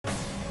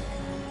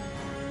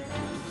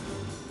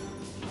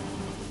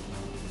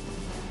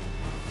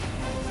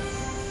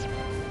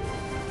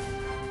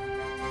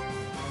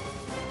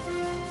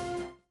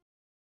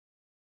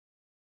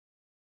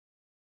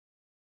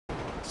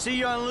See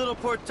you on Little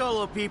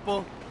Portola,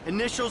 people.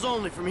 Initials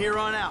only from here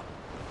on out.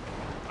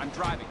 I'm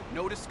driving.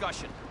 No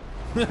discussion.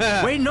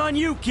 Waiting on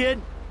you,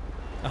 kid.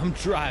 I'm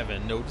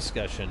driving. No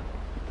discussion.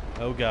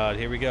 Oh, God.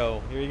 Here we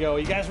go. Here we go.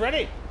 You guys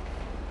ready?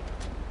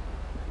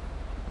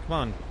 Come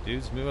on,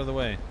 dudes. Move out of the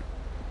way.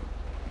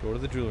 Go to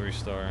the jewelry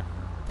store.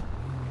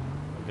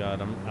 Oh, God.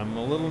 I'm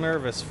a little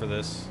nervous for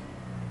this.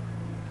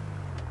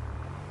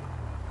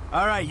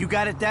 All right, you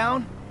got it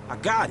down? I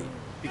got it.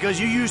 Because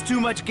you use too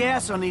much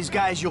gas on these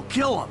guys, you'll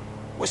kill them.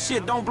 Well,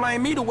 shit, don't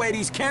blame me the way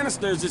these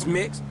canisters is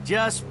mixed.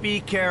 Just be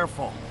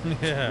careful.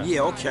 Yeah.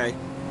 Yeah, okay.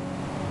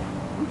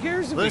 Who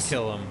cares if we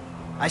kill him?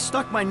 I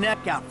stuck my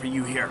neck out for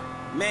you here.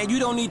 Man, you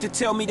don't need to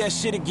tell me that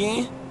shit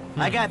again.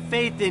 I got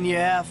faith in you,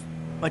 F,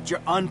 but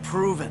you're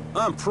unproven.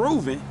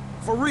 Unproven?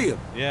 For real?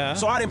 Yeah.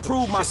 So I didn't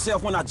prove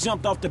myself when I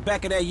jumped off the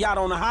back of that yacht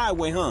on the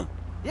highway, huh?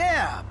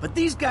 Yeah, but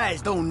these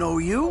guys don't know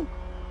you.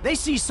 They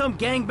see some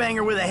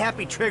gangbanger with a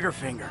happy trigger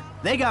finger.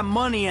 They got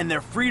money and their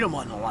freedom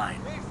on the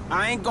line.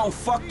 I ain't gonna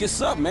fuck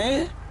this up,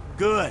 man.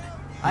 Good.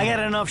 I got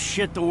enough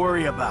shit to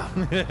worry about.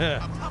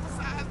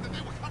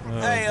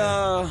 Hey,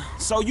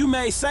 so you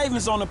made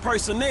savings on the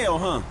personnel,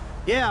 huh?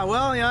 Yeah,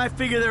 well, I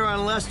figure they're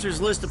on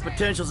Lester's list of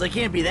potentials. They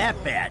can't be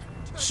that bad.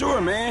 Sure,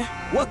 man.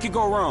 What could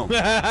go wrong?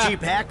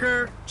 Cheap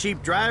hacker,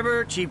 cheap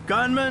driver, cheap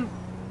gunman.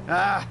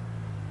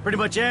 Pretty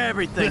much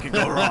everything could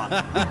go wrong.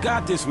 We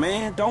got this,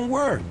 man. Don't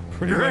worry.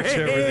 Pretty much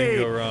everything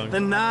go wrong. The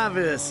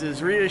novice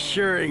is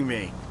reassuring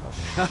me.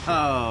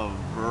 Oh,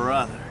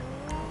 brother.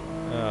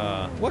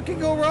 What can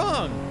go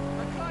wrong?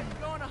 My cut,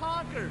 you're going to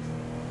honkers.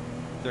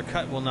 Their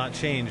cut will not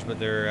change, but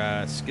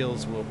their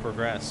skills will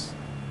progress.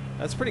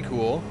 That's pretty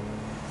cool.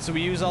 So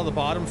we use all the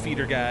bottom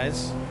feeder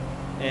guys,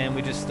 and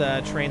we just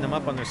train them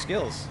up on their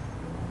skills.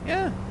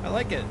 Yeah, I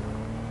like it.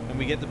 And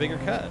we get the bigger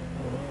cut.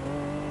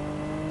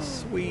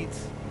 Sweet.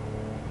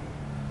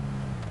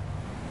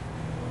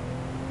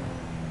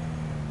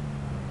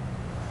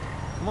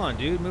 Come on,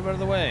 dude, move out of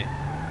the way.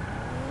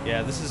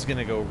 Yeah, this is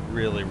gonna go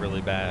really,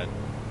 really bad.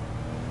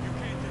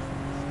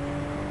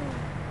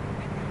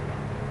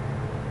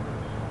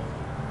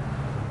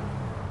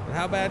 But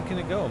how bad can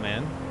it go,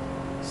 man?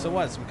 So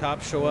what? Some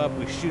cops show up,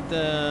 we shoot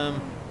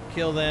them,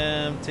 kill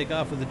them, take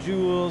off with the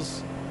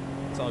jewels.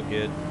 It's all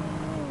good.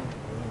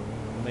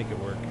 We'll make it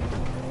work.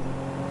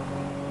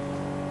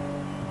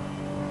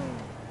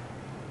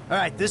 All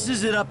right, this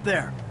is it up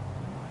there.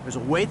 There's a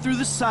way through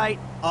the site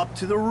up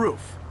to the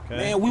roof. Okay.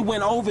 Man, we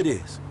went over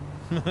this.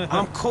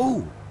 I'm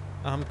cool.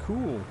 I'm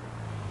cool.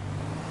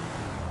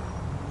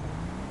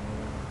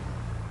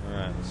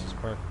 Alright, let's just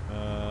park.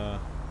 Oh,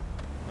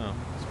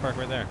 let's park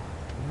right there.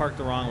 Parked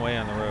the wrong way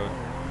on the road.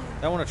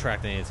 That won't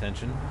attract any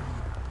attention.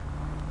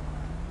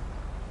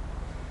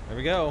 There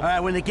we go. All right,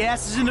 when the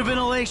gas is in the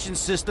ventilation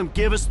system,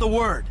 give us the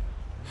word.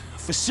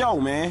 For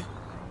sure, man.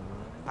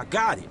 I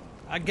got it.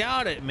 I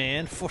got it,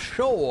 man, for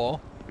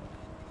sure.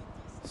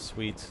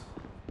 Sweet.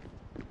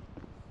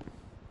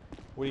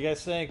 What do you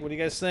guys think? What do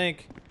you guys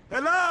think?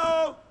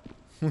 Hello?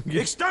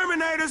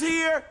 Exterminators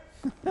here.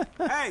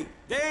 Hey,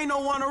 there ain't no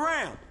one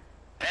around.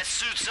 That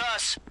suits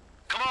us.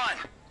 Come on,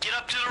 get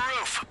up to the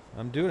roof.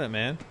 I'm doing it,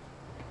 man.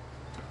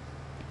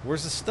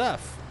 Where's the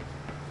stuff?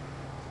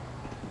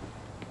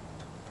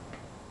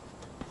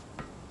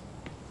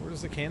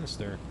 Where's the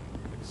canister?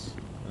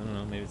 I don't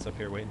know, maybe it's up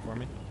here waiting for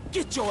me.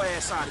 Get your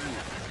ass out of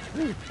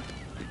here. Woo.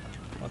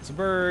 Lots of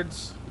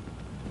birds.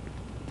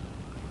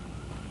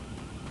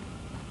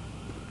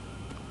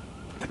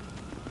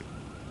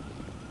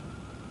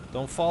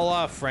 Don't fall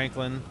off,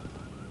 Franklin.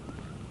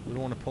 We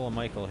don't want to pull a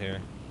Michael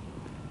here.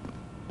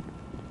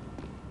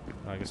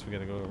 Oh, I guess we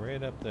gotta go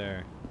right up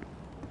there.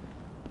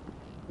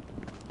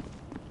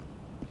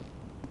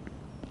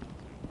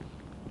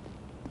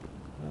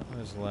 Oh,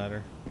 there's a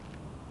ladder.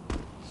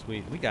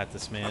 Sweet, we got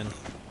this, man.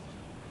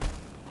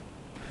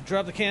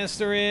 Drop the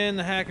canister in,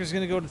 the hacker's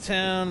gonna go to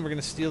town, we're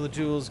gonna steal the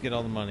jewels, get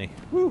all the money.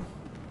 Woo!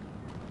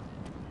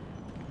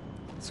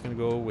 It's gonna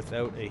go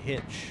without a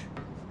hitch.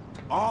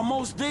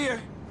 Almost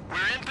there.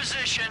 We're in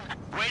position,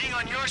 waiting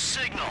on your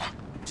signal.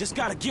 Just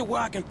gotta get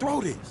where I can throw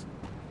this.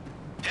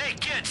 Hey,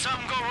 kid,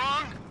 something go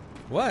wrong?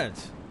 What?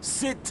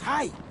 Sit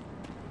tight.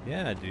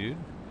 Yeah, dude.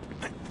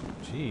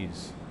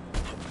 Jeez.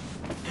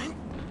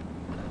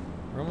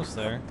 We're almost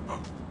there.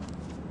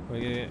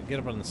 We get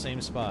up on the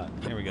same spot.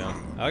 There we go.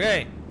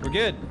 Okay, we're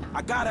good.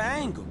 I got an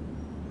angle.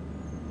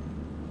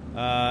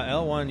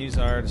 L1, use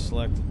R to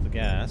select the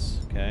gas.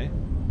 Okay.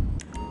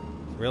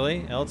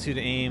 Really? L2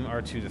 to aim,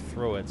 R2 to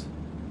throw it.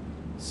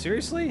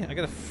 Seriously? I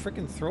gotta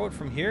frickin' throw it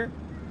from here?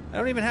 I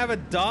don't even have a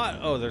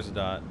dot. Oh, there's a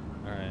dot.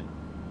 Alright.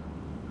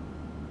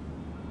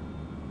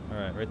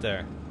 Alright, right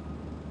there.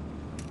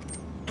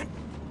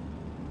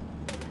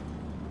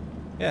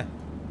 Yeah.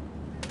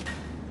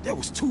 There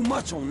was too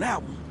much on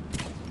that one.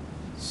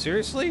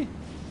 Seriously?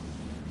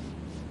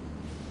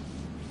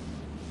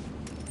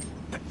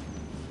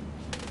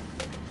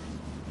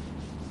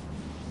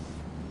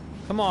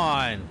 Come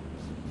on.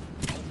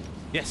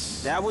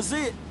 Yes. That was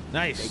it.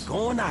 Nice. They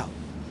going out.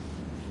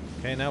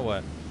 Okay, now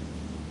what?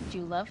 Do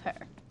you love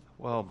her?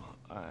 Well,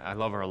 I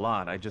love her a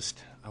lot.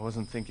 I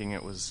wasn't thinking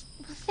it was...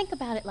 Well, think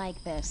about it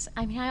like this.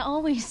 I mean, I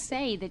always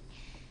say that...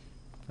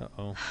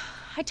 Uh-oh.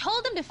 I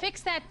told him to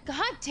fix that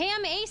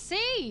goddamn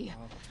AC!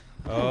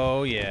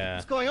 Oh, yeah.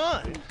 What's going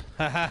on?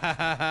 Ha ha ha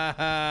ha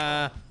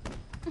ha.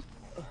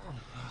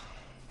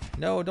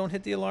 No, don't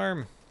hit the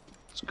alarm.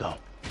 Let's go.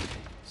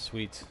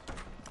 Sweet.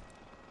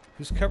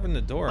 Who's covering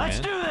the door,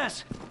 Let's man? do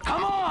this!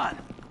 Come on!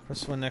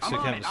 Press one next I'm to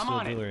on account it, to I'm steal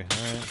on it. jewelry.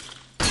 Alright.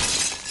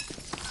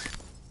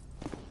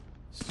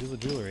 Steal the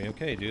jewelry.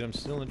 Okay, dude, I'm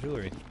stealing the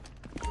jewelry.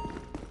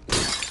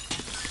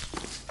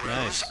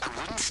 Nice. I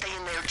wouldn't stay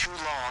in there too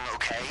long,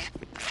 okay?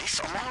 This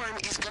alarm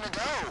is gonna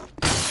go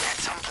at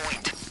some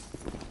point.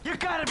 You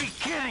gotta be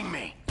kidding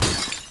me!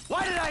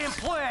 Why did I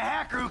employ a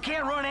hacker who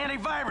can't run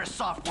antivirus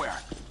software?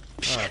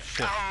 Shit.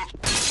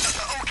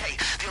 Okay,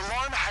 the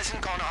alarm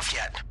hasn't gone off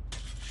yet.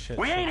 Shit.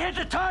 We ain't hit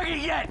the target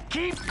yet!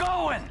 Keep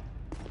going!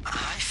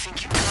 I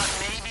think you've got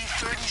maybe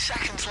 30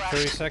 seconds left.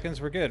 30 seconds,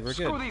 we're good, we're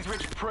Screw good. these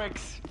rich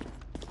pricks!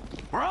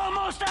 We're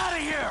almost out of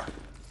here!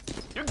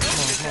 You're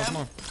good, Come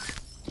on.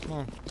 Come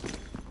on.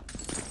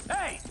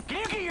 Hey, can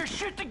you get your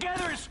shit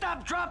together and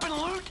stop dropping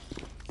loot?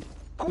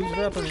 Who's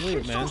dropping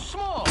loot, man? So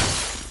small.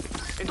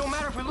 It don't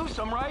matter if we lose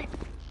some, right?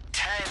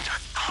 10,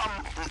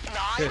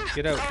 9. Shit,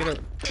 get out.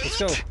 Let's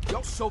go.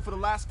 Yo, so for the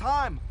last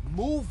time,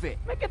 move it.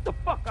 Man, get the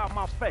fuck out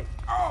my face.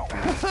 Oh!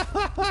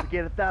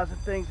 Forget 1,000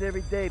 things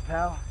every day,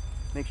 pal.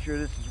 Make sure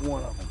this is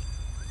one of them.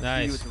 See you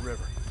at Nice. the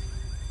river.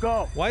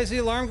 Go! Why is the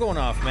alarm going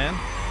off, man?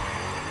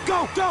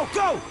 Go, go,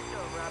 go!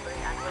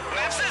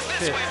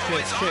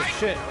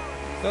 Shit.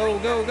 Go.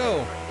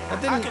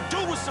 That I didn't... could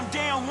do with some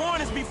damn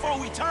warnings before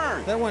we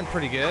turn. That went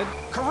pretty good.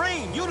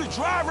 Kareem, you the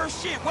driver.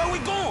 Shit, where we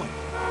going?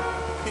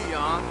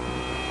 Peon.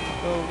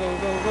 Go.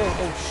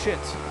 Oh, shit.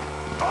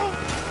 Oh!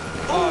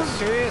 Oh,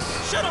 serious?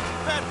 Shut up, you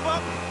fat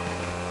fuck!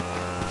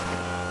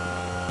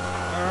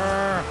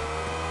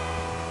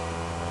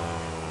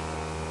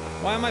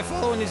 Why am I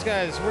following these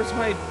guys? Where's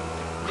my I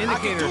could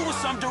indicator? do with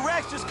some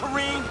directions,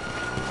 Kareem.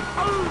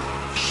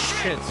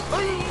 Shit.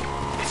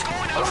 It's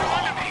going out from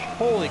under me.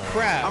 Holy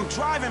crap. I'm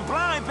driving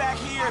blind back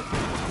here.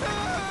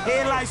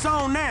 Headlights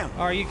on now.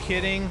 Are you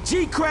kidding?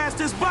 G crashed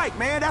his bike,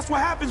 man. That's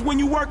what happens when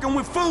you working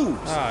with fools.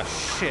 Ah,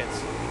 shit.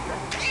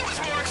 He was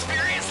more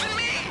experienced than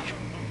me.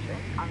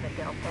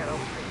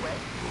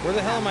 Where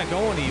the hell am I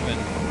going even?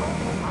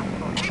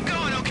 Keep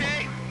going,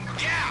 okay?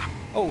 Yeah.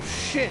 Oh,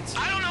 shit.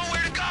 I don't know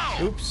where to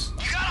go. Oops.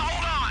 You gotta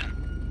hold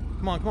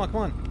on. Come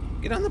on.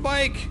 Get on the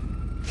bike.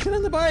 Get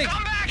on the bike.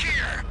 Come back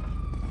here.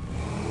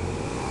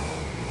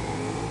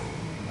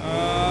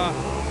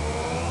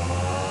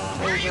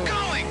 Where are you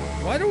going?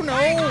 Well, I don't know.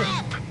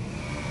 Regroup.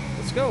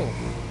 Let's go.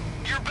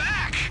 You're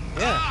back.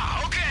 Yeah.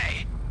 Ah,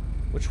 okay.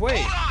 Which way?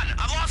 Hold on.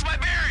 I've lost my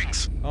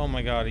bearings. Oh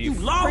my god, are you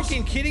lost?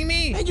 freaking kidding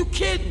me? Man, you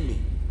kidding me?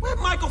 Where'd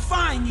Michael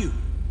find you?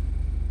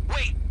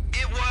 Wait,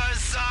 it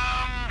was,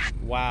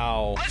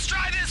 Wow. let's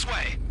try this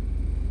way.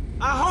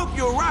 I hope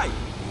you're right.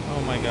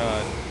 Oh my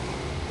god.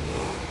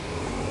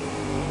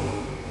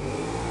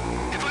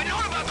 If I'd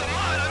known about the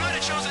mud, I might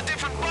have chose a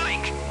different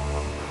bike.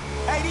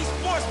 Hey, these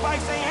sports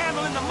bikes ain't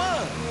handling the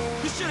mud.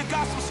 You should have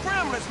got some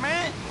scramblers,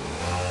 man.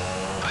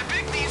 I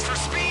picked these for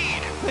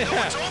speed. No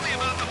one told me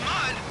about the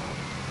mud.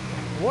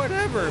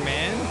 Whatever,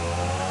 man.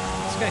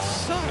 This guy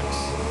sucks.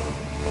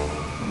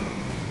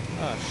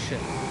 Oh shit.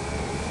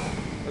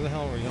 Where the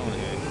hell are we going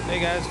here? Hey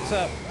guys, what's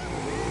up?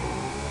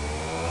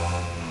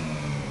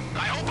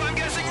 I hope I'm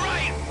guessing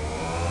right.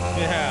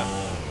 Yeah.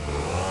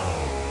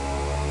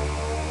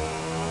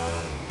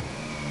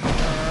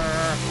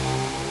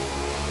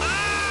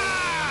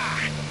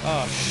 Ah!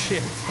 Oh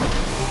shit.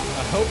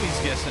 I hope he's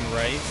guessing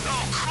right.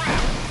 Oh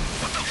crap!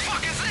 What the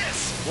fuck is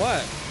this?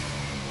 What?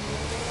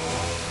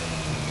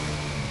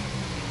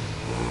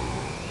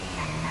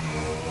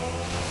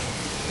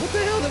 What the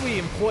hell did we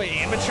employ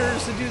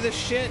amateurs to do this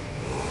shit?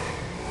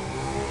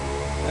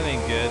 That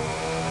ain't good.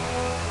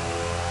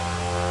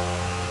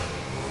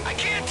 I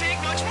can't take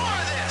much more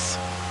of this.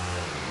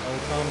 Oh,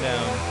 calm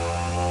down.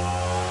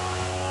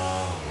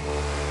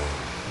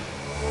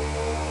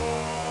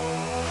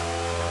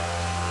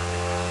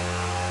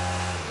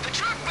 The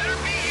truck better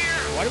be here.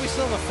 Why do we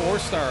still have a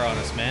 4-star on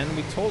us, man?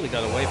 We totally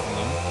got away from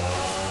them.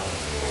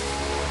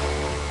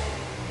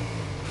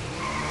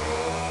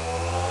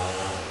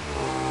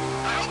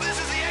 I hope this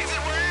is the exit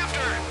we're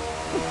after.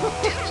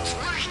 Dudes,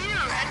 we're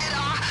here, and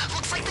it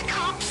looks like the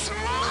cops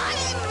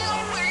might know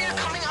where you're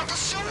coming out the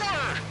sewer.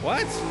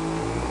 What?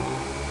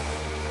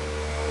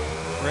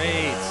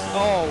 Great.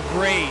 Oh,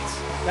 great.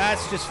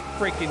 That's just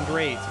freaking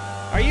great.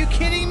 Are you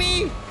kidding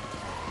me?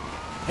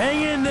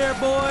 Hang in there,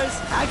 boys.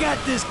 I got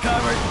this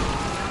covered.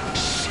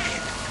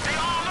 Shit, they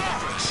all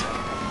over us.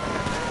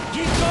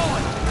 Keep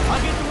going. I'll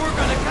get to work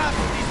on the cops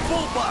with these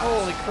bullbugs.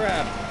 Holy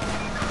crap.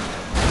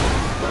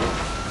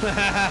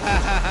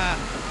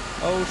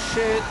 Oh,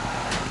 shit.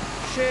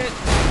 Shit.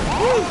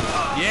 Woo!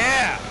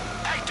 Yeah.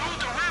 Hey, dude,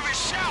 the river's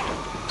shallow.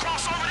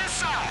 Cross over this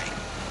side.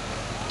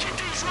 Get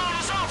these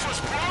rollers off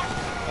us, bro.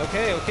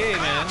 Okay,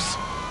 man. Cops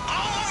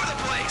all over the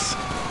place.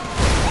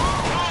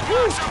 Long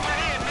blocks up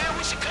ahead, man.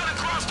 We should cut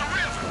across the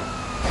river.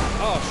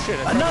 Oh shit!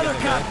 Another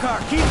cop car.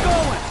 Keep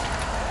going.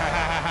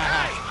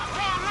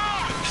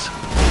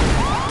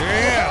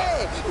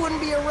 Yeah. Hey,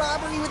 wouldn't be a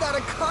robbery without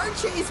a car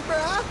chase,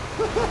 bruh.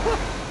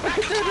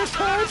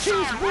 Car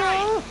chase,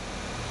 bro.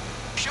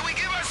 Should we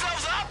give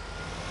ourselves up?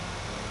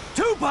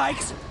 2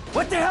 bikes?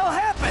 What the hell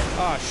happened?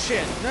 Oh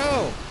shit!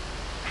 No.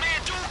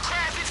 Man, dude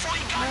crashed before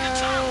he got the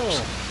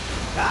terms.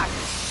 Ah,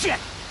 shit!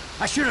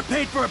 I should have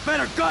paid for a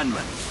better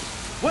gunman.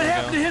 What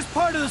happened to his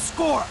part of the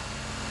score?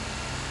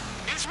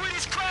 It's with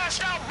his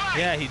crashed out bike.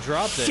 Yeah, he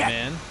dropped it, Shit.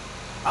 man.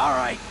 All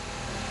right.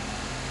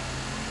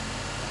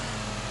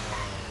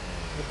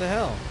 What the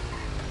hell?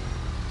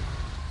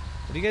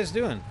 What are you guys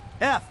doing?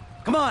 F,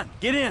 come on,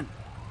 get in.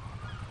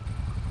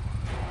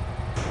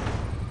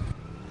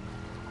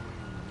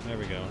 There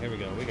we go. Here we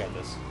go. We got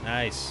this.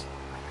 Nice.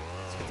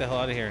 Let's get the hell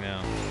out of here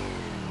now.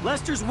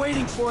 Lester's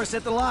waiting for us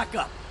at the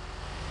lockup.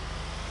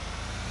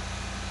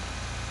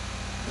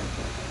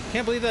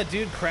 Can't believe that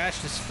dude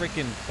crashed his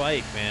freaking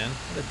bike, man.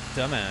 What a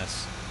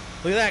dumbass.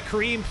 Look at that.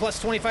 Kareem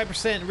plus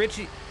 25%.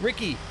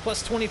 Ricky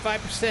plus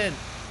 25%.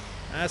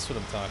 That's what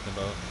I'm talking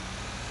about.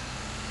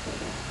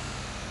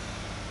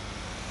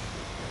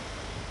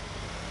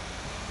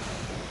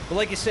 But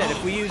like you said,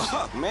 if we use...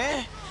 Fuck,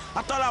 man.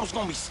 I thought I was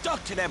gonna be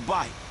stuck to that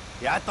bike.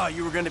 Yeah, I thought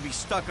you were gonna be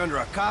stuck under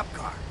a cop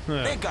car.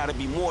 There gotta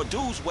be more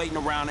dudes waiting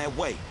around that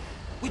way.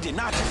 We did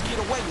not just get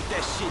away with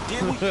that shit,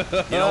 did we?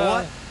 You know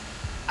what?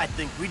 I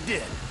think we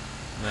did.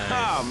 Nice.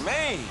 Oh,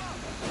 man.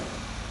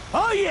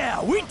 Oh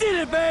yeah, we did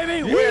it,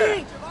 baby! Yeah.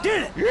 We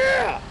did it!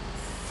 Yeah!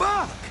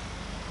 Fuck!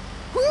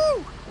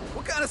 Woo!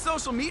 What kind of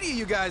social media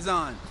you guys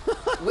on?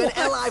 When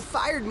LI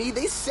fired me,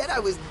 they said I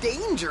was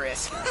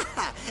dangerous.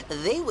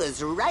 They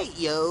was right,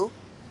 yo.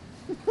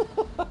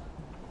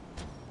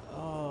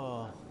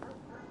 All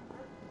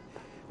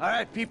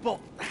right,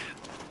 people.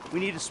 We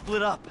need to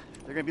split up.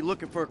 They're gonna be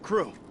looking for a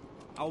crew.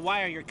 I'll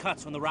wire your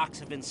cuts when the rocks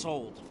have been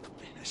sold.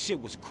 That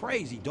shit was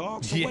crazy,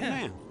 dog. So what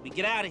Yeah. now? We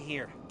get out of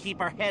here. Keep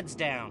our heads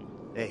down.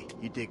 Hey,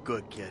 you did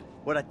good, kid.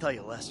 What'd I tell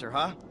you, Lester,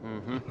 huh?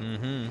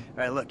 Mm-hmm. All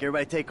right, look,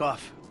 everybody take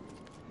off.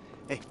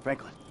 Hey,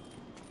 Franklin.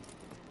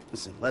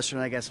 Listen, Lester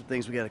and I got some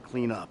things we gotta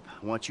clean up.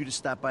 I want you to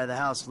stop by the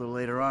house a little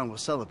later on. We'll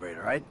celebrate,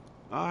 all right?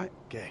 All right.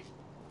 Okay.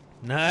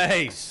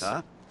 Nice.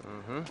 Huh?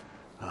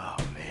 Oh,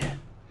 man.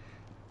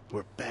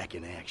 We're back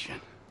in action.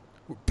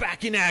 We're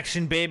back in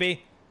action,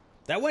 baby.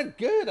 That went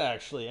good,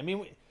 actually. I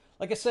mean,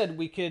 like I said,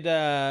 we could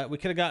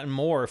have gotten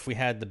more if we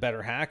had the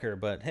better hacker.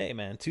 But hey,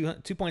 man,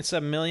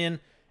 2.7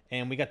 million,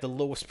 and we got the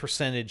lowest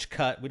percentage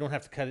cut. We don't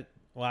have to cut it.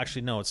 Well,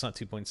 actually, no, it's not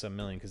 2.7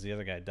 million because the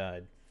other guy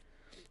died,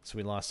 so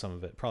we lost some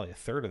of it. Probably a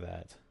third of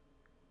that.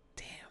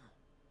 Damn.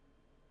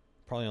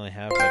 Probably only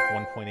have like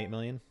 1.8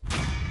 million.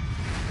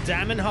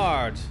 Damn and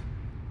hard.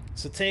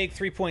 So take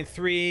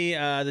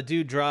 3.3. The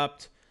dude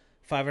dropped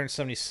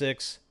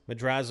 576.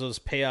 Madrazo's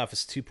payoff is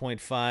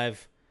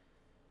 2.5.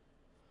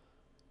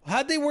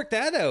 How'd they work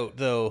that out,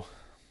 though?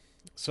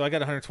 So I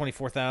got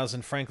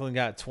 124,000. Franklin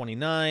got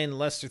 29.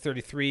 Lester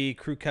 33.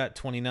 Crew cut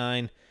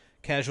 29.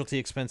 Casualty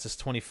expenses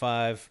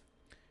 25.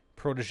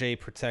 Protege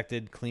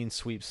protected. Clean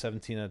sweep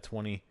 17 out of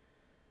 20.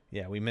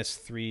 Yeah, we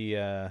missed three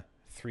of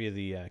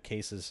the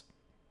cases.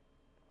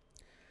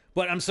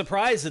 But I'm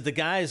surprised that the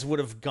guys would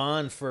have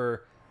gone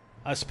for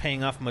us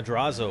paying off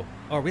Madrazo.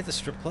 Oh, are we at the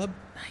strip club?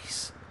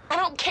 Nice. I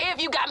don't care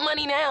if you got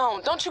money now.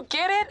 Don't you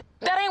get it?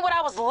 That ain't what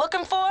I was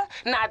looking for.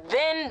 Not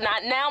then,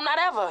 not now, not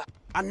ever.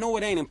 I know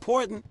it ain't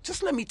important.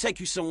 Just let me take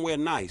you somewhere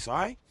nice, all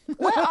right?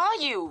 Where are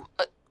you?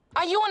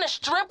 Are you in a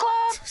strip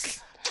club?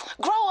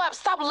 Grow up.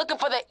 Stop looking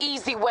for the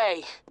easy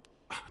way.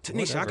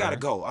 Tanisha, Whatever. I gotta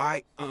go, all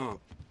right?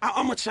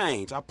 I'ma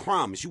change. I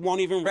promise. You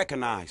won't even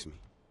recognize me.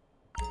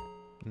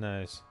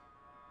 Nice.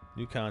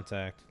 New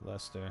contact,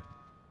 Lester.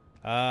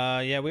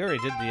 Yeah, we already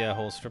did the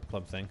whole strip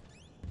club thing.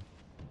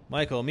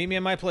 Michael, meet me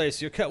at my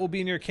place. Your cut will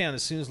be in your account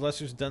as soon as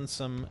Lester's done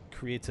some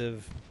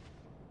creative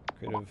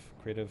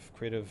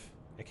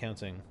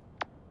accounting.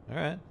 All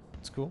right,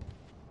 that's cool.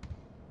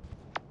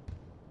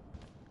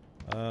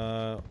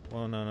 Well,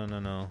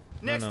 no.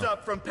 Next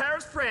up, from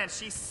Paris, France,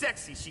 she's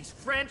sexy, she's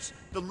French,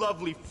 the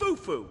lovely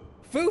Fufu.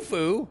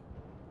 Fufu?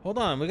 Hold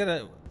on, we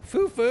gotta...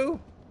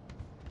 Fufu?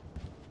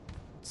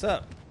 What's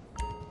up?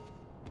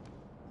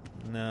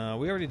 No,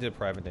 we already did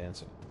private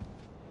dancer.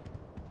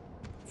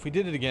 If we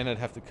did it again, I'd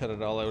have to cut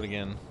it all out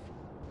again.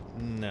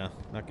 No,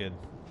 not good.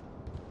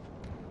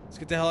 Let's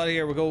get the hell out of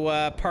here. We'll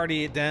go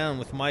party it down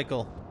with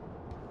Michael.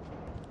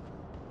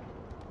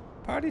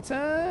 Party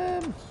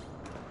time!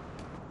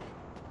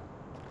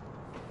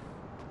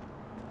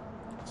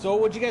 So,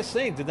 what'd you guys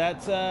think? Did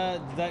that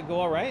go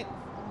all right?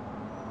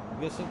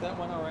 You guys think that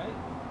went all right?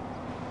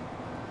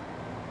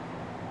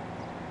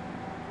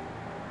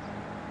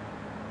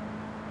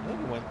 I think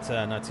it went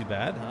not too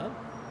bad, huh?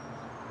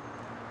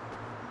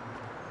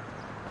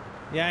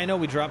 Yeah, I know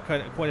we dropped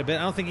quite a bit.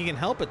 I don't think he can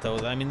help it, though.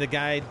 I mean, the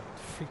guy...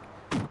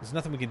 There's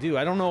nothing we can do.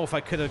 I don't know if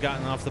I could have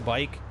gotten off the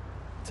bike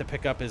to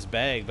pick up his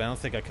bag, but I don't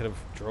think I could have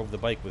drove the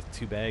bike with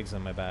 2 bags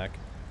on my back.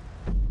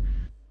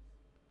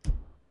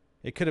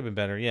 It could have been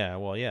better. Yeah,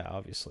 well, yeah,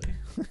 obviously.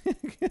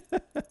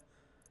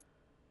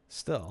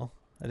 Still.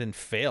 I didn't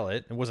fail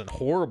it. It wasn't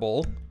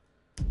horrible.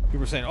 People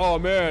were saying, "Oh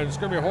man, it's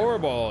gonna be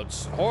horrible.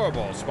 It's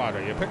horrible,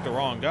 Spider. You picked the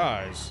wrong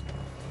guys."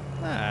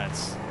 Nah,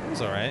 it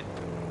was all right.